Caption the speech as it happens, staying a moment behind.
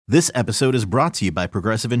This episode is brought to you by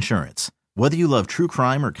Progressive Insurance. Whether you love true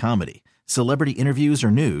crime or comedy, celebrity interviews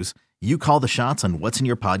or news, you call the shots on what's in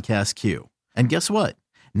your podcast queue. And guess what?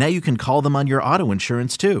 Now you can call them on your auto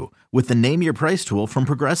insurance too with the Name Your Price tool from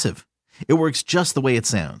Progressive. It works just the way it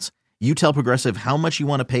sounds. You tell Progressive how much you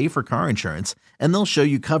want to pay for car insurance, and they'll show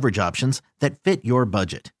you coverage options that fit your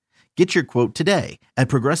budget. Get your quote today at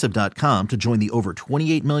Progressive.com to join the over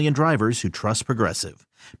 28 million drivers who trust Progressive.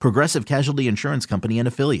 Progressive Casualty Insurance Company and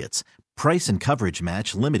Affiliates. Price and coverage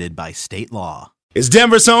match limited by state law. It's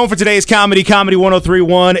Denver's home for today's Comedy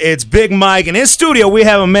 1031. It's Big Mike, and in studio we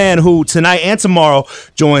have a man who tonight and tomorrow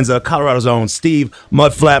joins Colorado's own Steve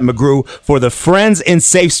Mudflat McGrew for the Friends in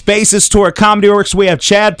Safe Spaces tour at Comedy Works. We have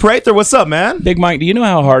Chad Prather. What's up, man? Big Mike, do you know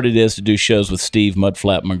how hard it is to do shows with Steve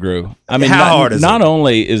Mudflat McGrew? I mean, how hard is it? Not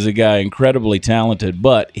only is the guy incredibly talented,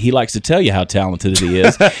 but he likes to tell you how talented he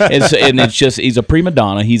is. and it's just, he's a prima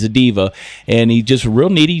donna, he's a diva, and he's just a real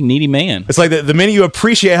needy man. It's like the minute you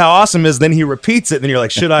appreciate how awesome it is, then he repeats it, and then you're like,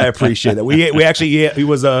 should I appreciate that? We actually,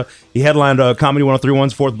 he headlined Comedy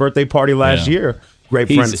 1031's 4th birthday party last year. Great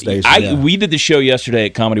friend of the station. We did the show yesterday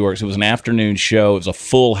at Comedy Works. It was an afternoon show. It was a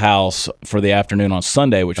full house for the afternoon on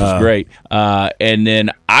Sunday, which was great. And then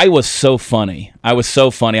I was so funny.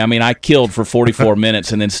 I mean, I killed for 44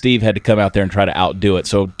 minutes, and then Steve had to come out there and try to outdo it.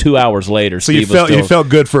 So 2 hours later, so Steve you felt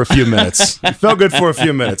good for a few minutes. You felt good for a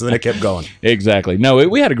few minutes, and then it kept going. Exactly. No,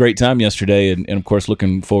 we had a great time yesterday, and of course,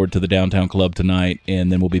 looking forward to the Downtown Club tonight, and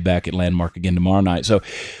then we'll be back at Landmark again tomorrow night. So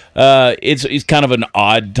it's kind of an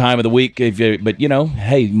odd time of the week, but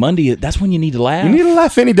hey, Monday, that's when you need to laugh. You need to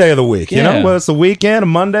laugh any day of the week. Yeah. You know, whether it's a weekend, a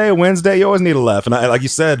Monday, a Wednesday, you always need to laugh. And like you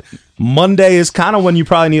said, Monday is kind of when you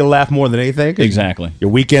probably need to laugh more than anything. Exactly. Your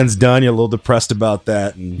weekend's done. You're a little depressed about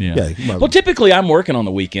that. And well, typically I'm working on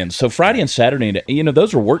the weekends. So Friday and Saturday,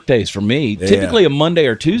 those are work days for me. Yeah. Typically a Monday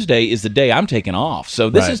or Tuesday is the day I'm taking off. So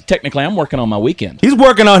this is technically I'm working on my weekend. He's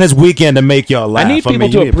working on his weekend to make y'all laugh. I need people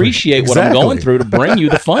to appreciate what I'm going through to bring you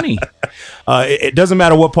the funny. It doesn't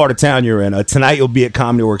matter what part of town you're in. Tonight you'll be at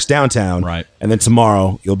Comedy Works downtown, right? And then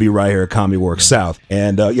tomorrow you'll be right here at Comedy Works South.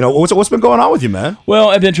 And what's been going on with you, man? Well,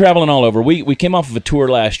 I've been traveling all over. We came off of a tour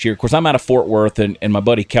last year. Of course, I'm out of Fort Worth, and my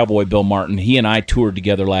buddy Cowboy Bill Martin, he and I toured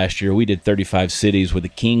together last year. We did 35 cities with the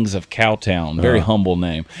Kings of Cowtown. Very humble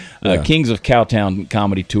name, Kings of Cowtown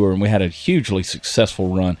comedy tour, and we had a hugely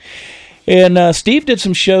successful run. And Steve did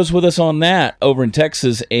some shows with us on that over in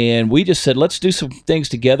Texas, and we just said, let's do some things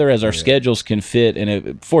together as our schedules can fit,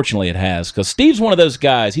 and fortunately it has, because Steve's one of those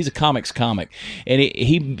guys, he's a comic, and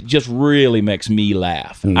he just really makes me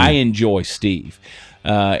laugh. Mm-hmm. I enjoy Steve.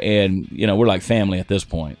 And we're like family at this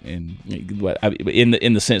point, and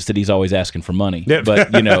in the sense that he's always asking for money. But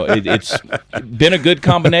it's been a good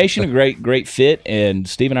combination, a great fit, and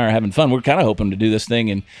Steve and I are having fun. We're kind of hoping to do this thing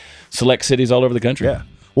in select cities all over the country. Yeah.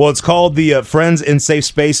 Well, it's called the Friends in Safe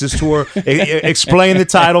Spaces tour. Explain the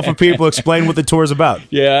title for people. Explain what the tour is about.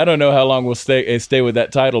 Yeah, I don't know how long we'll stay with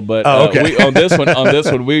that title, but on this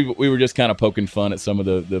one, we were just kind of poking fun at some of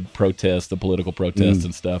the protests, the political protests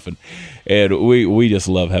and stuff, and we just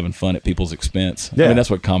love having fun at people's expense. Yeah. I mean, that's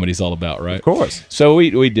what comedy's all about, right? Of course. So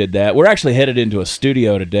we did that. We're actually headed into a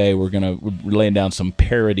studio today. We're laying down some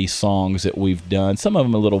parody songs that we've done. Some of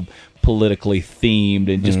them a little politically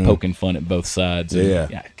themed and just poking fun at both sides. And,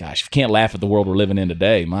 gosh, if you can't laugh at the world we're living in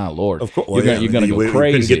today, my Lord, of course, you're going to go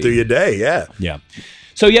crazy. You get through your day, yeah.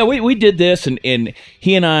 So we did this, and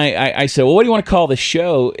he and I said, well, what do you want to call this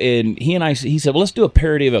show? And he said, well, let's do a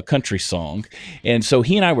parody of a country song. And so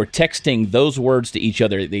he and I were texting those words to each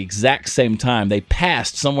other at the exact same time. They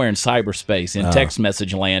passed somewhere in cyberspace in text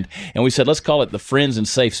message land, and we said, let's call it the Friends in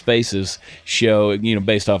Safe Spaces show,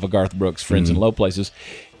 based off of Garth Brooks' Friends in Low Places.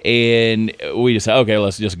 And we just said, okay,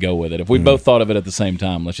 let's just go with it. If we both thought of it at the same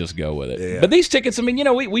time, let's just go with it. Yeah. But these tickets, I mean,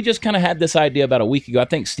 we just kind of had this idea about a week ago. I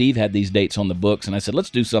think Steve had these dates on the books, and I said, let's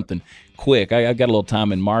do something quick. I got a little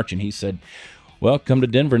time in March, and he said, well, come to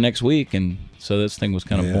Denver next week. And so this thing was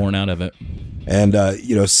kind of born out of it. And,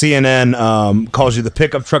 CNN calls you the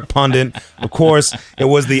pickup truck pundit. Of course, it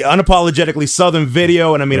was the unapologetically Southern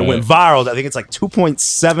video. And, I mean, it went viral. I think it's like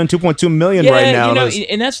 2.2 million right now.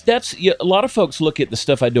 And that's a lot of folks look at the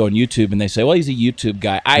stuff I do on YouTube and they say, well, he's a YouTube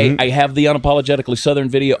guy. I have the unapologetically Southern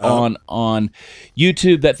video on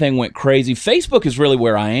YouTube. That thing went crazy. Facebook is really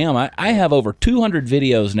where I am. I have over 200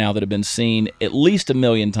 videos now that have been seen at least 1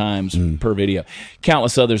 million times per video.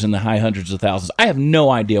 Countless others in the high hundreds of thousands. I have no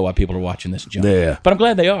idea why people are watching this junk. Yeah. But I'm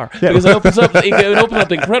glad they are, because it opens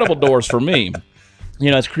up incredible doors for me.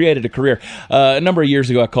 It's created a career. A number of years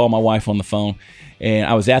ago, I called my wife on the phone, and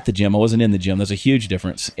I was at the gym. I wasn't in the gym. There's a huge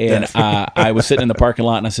difference. And I was sitting in the parking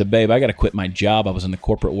lot, and I said, babe, I got to quit my job. I was in the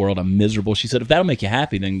corporate world. I'm miserable. She said, if that'll make you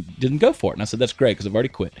happy, then go for it. And I said, that's great, because I've already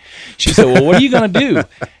quit. She said, well, what are you going to do?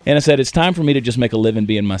 And I said, it's time for me to just make a living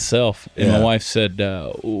being myself. And my wife said,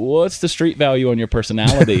 what's the street value on your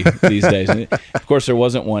personality these days? And of course, there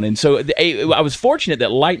wasn't one. And so I was fortunate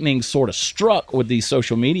that lightning sort of struck with these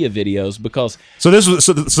social media videos, because... So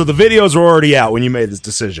the videos were already out when you made this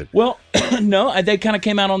decision? Well, no, they kind of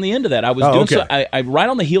came out on the end of that. I was doing so. I right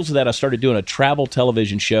on the heels of that, I started doing a travel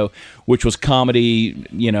television show, which was comedy.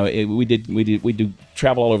 We do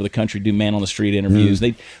travel all over the country, do man on the street interviews.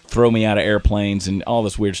 They throw me out of airplanes and all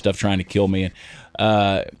this weird stuff, trying to kill me.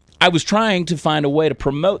 And I was trying to find a way to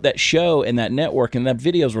promote that show and that network, and that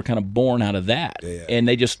videos were kind of born out of that. Yeah. And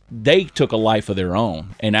they took a life of their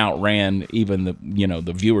own and outran even the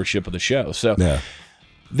viewership of the show. So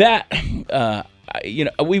that.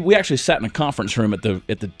 We actually sat in a conference room at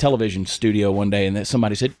the television studio one day, and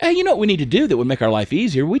somebody said, hey, you know what we need to do that would make our life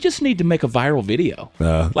easier? We just need to make a viral video.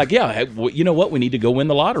 You know what? We need to go win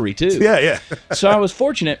the lottery, too. Yeah. So I was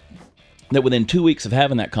fortunate that within 2 weeks of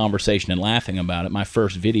having that conversation and laughing about it, my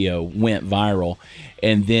first video went viral,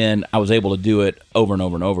 and then I was able to do it over and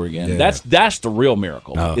over and over again. Yeah. That's the real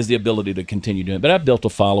miracle, is the ability to continue doing it. But I've built a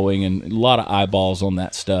following and a lot of eyeballs on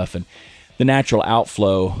that stuff, and the natural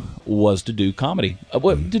outflow was to do comedy,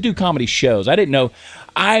 to do comedy shows. I didn't know.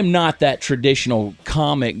 I'm not that traditional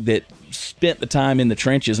comic that spent the time in the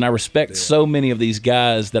trenches, and I respect so many of these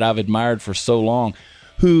guys that I've admired for so long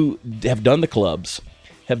who have done the clubs,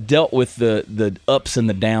 have dealt with the ups and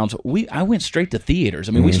the downs. I went straight to theaters.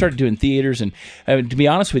 I mean, we started doing theaters, and to be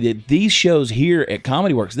honest with you, these shows here at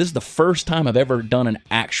Comedy Works, this is the first time I've ever done an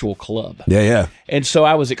actual club. Yeah. And so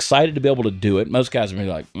I was excited to be able to do it. Most guys would be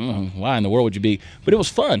like, why in the world would you be? But it was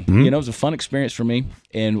fun. It was a fun experience for me,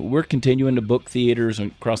 and we're continuing to book theaters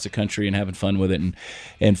across the country and having fun with it.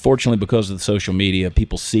 And fortunately, because of the social media,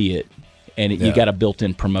 people see it. And you got a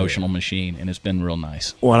built-in promotional machine, and it's been real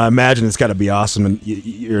nice. Well, I imagine it's got to be awesome, and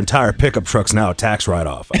your entire pickup truck's now a tax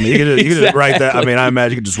write-off. I mean, you can just write that. I mean, I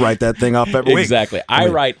imagine you can just write that thing off every week. Exactly. I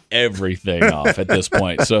write everything off at this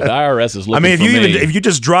point. So if the IRS is looking for me, if you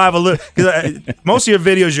just drive a little, most of your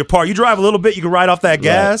videos you drive a little bit, you can write off that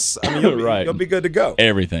gas. I mean, you'll be good to go.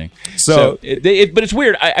 Everything. So but it's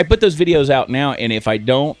weird. I put those videos out now, and if I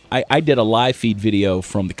don't, I did a live feed video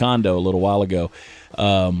from the condo a little while ago.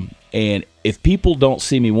 And if people don't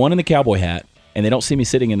see me, in the cowboy hat, and they don't see me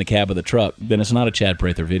sitting in the cab of the truck, then it's not a Chad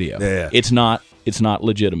Prather video. Yeah. It's not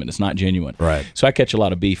legitimate. It's not genuine. Right. So I catch a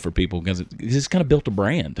lot of beef for people because it's kind of built a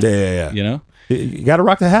brand. Yeah. You know? You got to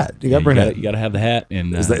rock the hat. You got to bring that. You got to have the hat.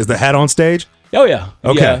 And is the hat on stage? Oh yeah.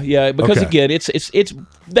 Okay. Yeah. Because again, it's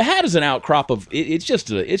the hat is an outcrop of it's just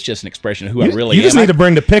an expression of who I really am. You just need to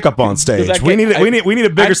bring the pickup on stage. We need a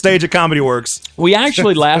bigger stage at Comedy Works. We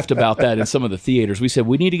actually laughed about that in some of the theaters. We said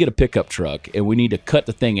we need to get a pickup truck and we need to cut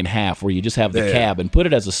the thing in half where you just have the cab and put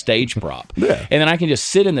it as a stage prop. Yeah. And then I can just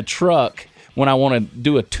sit in the truck when I want to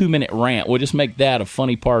do a 2-minute rant. We'll just make that a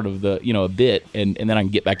funny part of the, a bit, and then I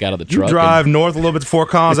can get back out of the truck. You drive north a little bit to Fort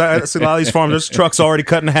Collins. I see a lot of these farms, this truck's already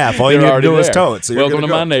cut in half. All you need to do is tow it. So welcome to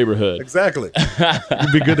my neighborhood. Exactly.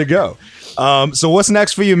 You'd be good to go. So what's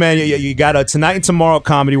next for you, man? You got tonight and tomorrow at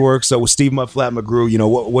Comedy Works with Steve Mudflat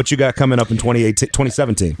McGrew. What you got coming up in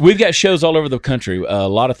 2017? We've got shows all over the country. A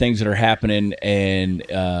lot of things that are happening, and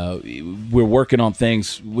we're working on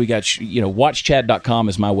things. We got watchchad.com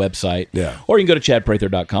is my website. Yeah. Or you can go to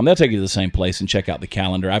chadprather.com. That'll take you to the same place and check out the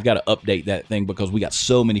calendar. I've got to update that thing because we got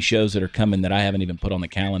so many shows that are coming that I haven't even put on the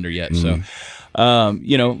calendar yet. So follow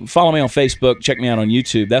me on Facebook, check me out on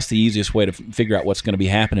YouTube. That's the easiest way to figure out what's going to be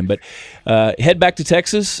happening. But head back to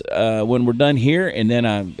Texas when we're done here, and then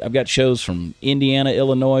I've got shows from Indiana,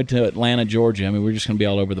 Illinois to Atlanta, Georgia. I mean, we're just going to be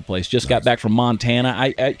all over the place. Just got back from Montana.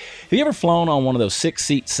 Have you ever flown on one of those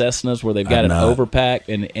 6-seat Cessnas where they've got an overpack,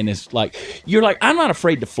 and it's like, you're like, I'm not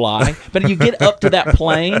afraid to fly, but you get up to that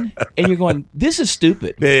plane, and you're going, this is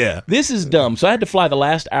stupid. Yeah. This is dumb. So I had to fly the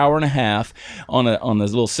last hour and a half on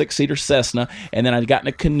this little 6-seater Cessna, and then I got in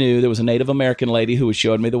a canoe. There was a Native American lady who was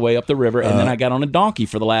showing me the way up the river, and then I got on a donkey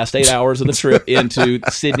for the last 8 hours of the trip into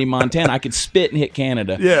Sydney, Montana. I could spit and hit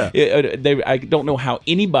Canada. Yeah. I don't know how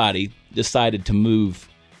anybody decided to move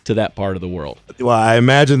to that part of the world. Well, I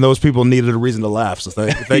imagine those people needed a reason to laugh, so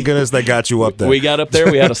thank goodness they got you up there. We got up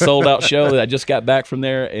there. We had a sold-out show. I just got back from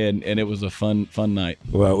there, and it was a fun night.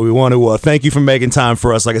 Well, we want to thank you for making time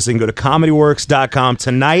for us. Like I said, you can go to ComedyWorks.com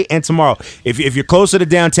tonight and tomorrow. If you're closer to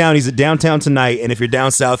downtown, he's at downtown tonight, and if you're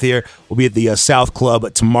down south here, we'll be at the South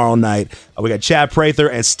Club tomorrow night. We got Chad Prather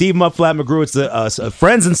and Steve Mudflat McGrew. It's the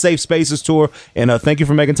Friends in Safe Spaces tour, and thank you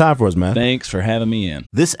for making time for us, man. Thanks for having me in.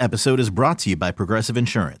 This episode is brought to you by Progressive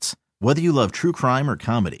Insurance. Whether you love true crime or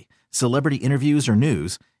comedy, celebrity interviews or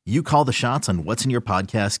news, you call the shots on what's in your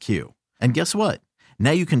podcast queue. And guess what?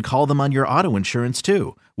 Now you can call them on your auto insurance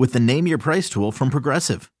too with the Name Your Price tool from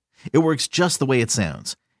Progressive. It works just the way it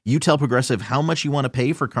sounds. You tell Progressive how much you want to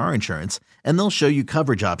pay for car insurance, and they'll show you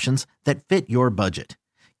coverage options that fit your budget.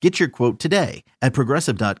 Get your quote today at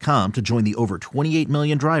Progressive.com to join the over 28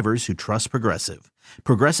 million drivers who trust Progressive.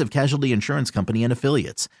 Progressive Casualty Insurance Company and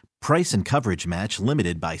Affiliates. Price and coverage match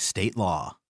limited by state law.